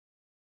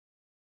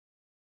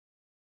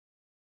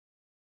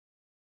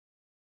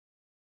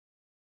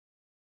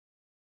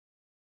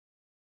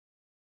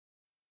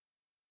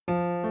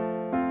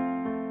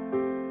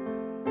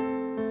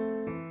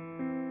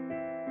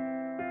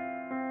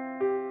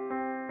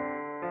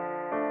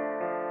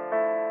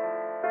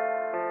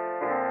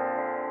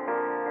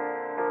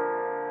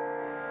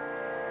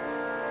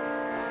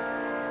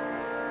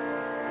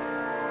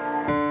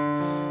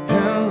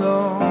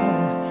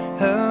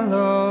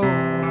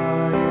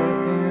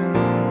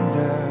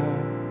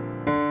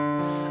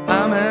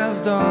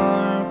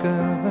dark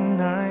as the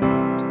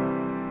night.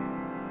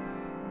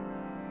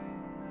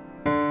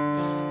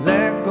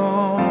 Let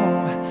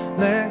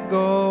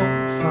go,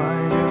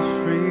 find your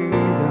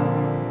freedom.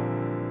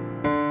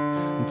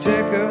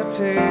 Take a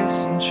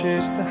taste and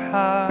chase the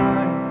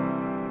high.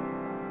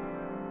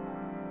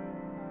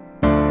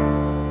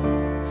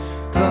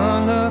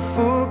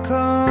 Colorful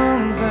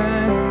comes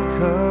and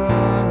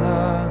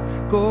color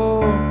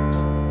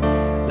goes,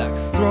 like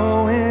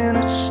throwing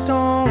a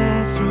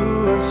stone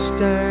through a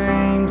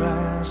stained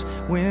glass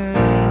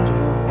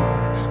window.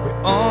 We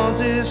all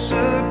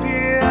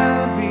disappear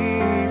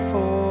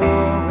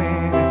before we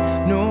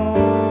know.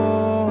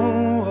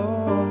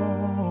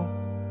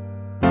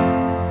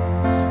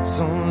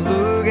 So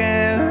look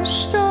at the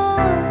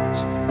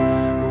stars,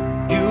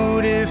 we're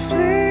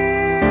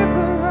beautifully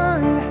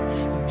blind.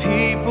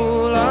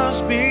 People are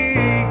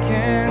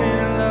speaking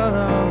in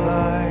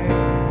lullaby.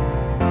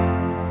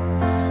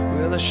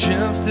 With a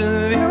shift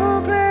of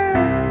your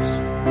glance,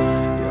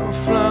 your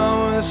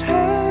flowers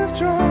have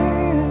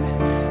dried.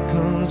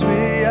 'Cause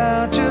we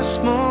are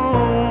just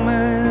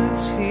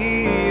moments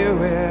here,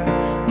 we're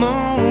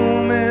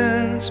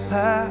moments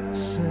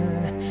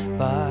passing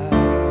by.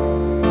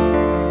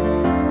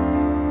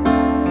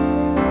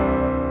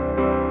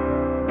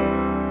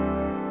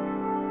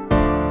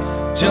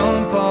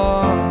 Jump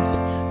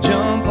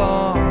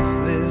off,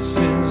 this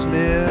is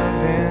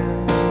living.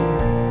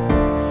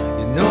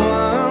 You know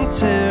I'm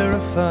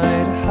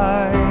terrified of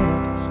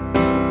heights.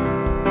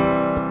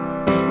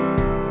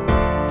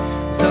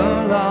 The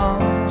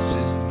loss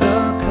is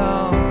the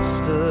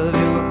cost of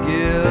your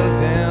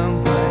giving,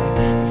 but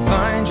you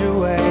find your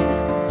way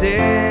a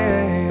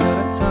day at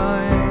a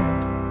time.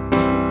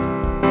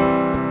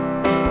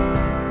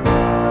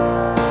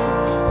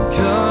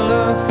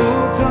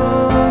 Colorful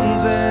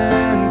comes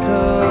and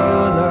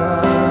color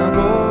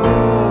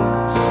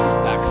goes,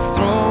 like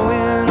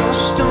throwing a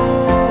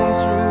stone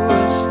through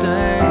a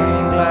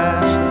stained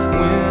glass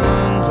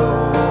window.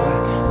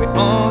 We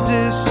all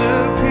disappear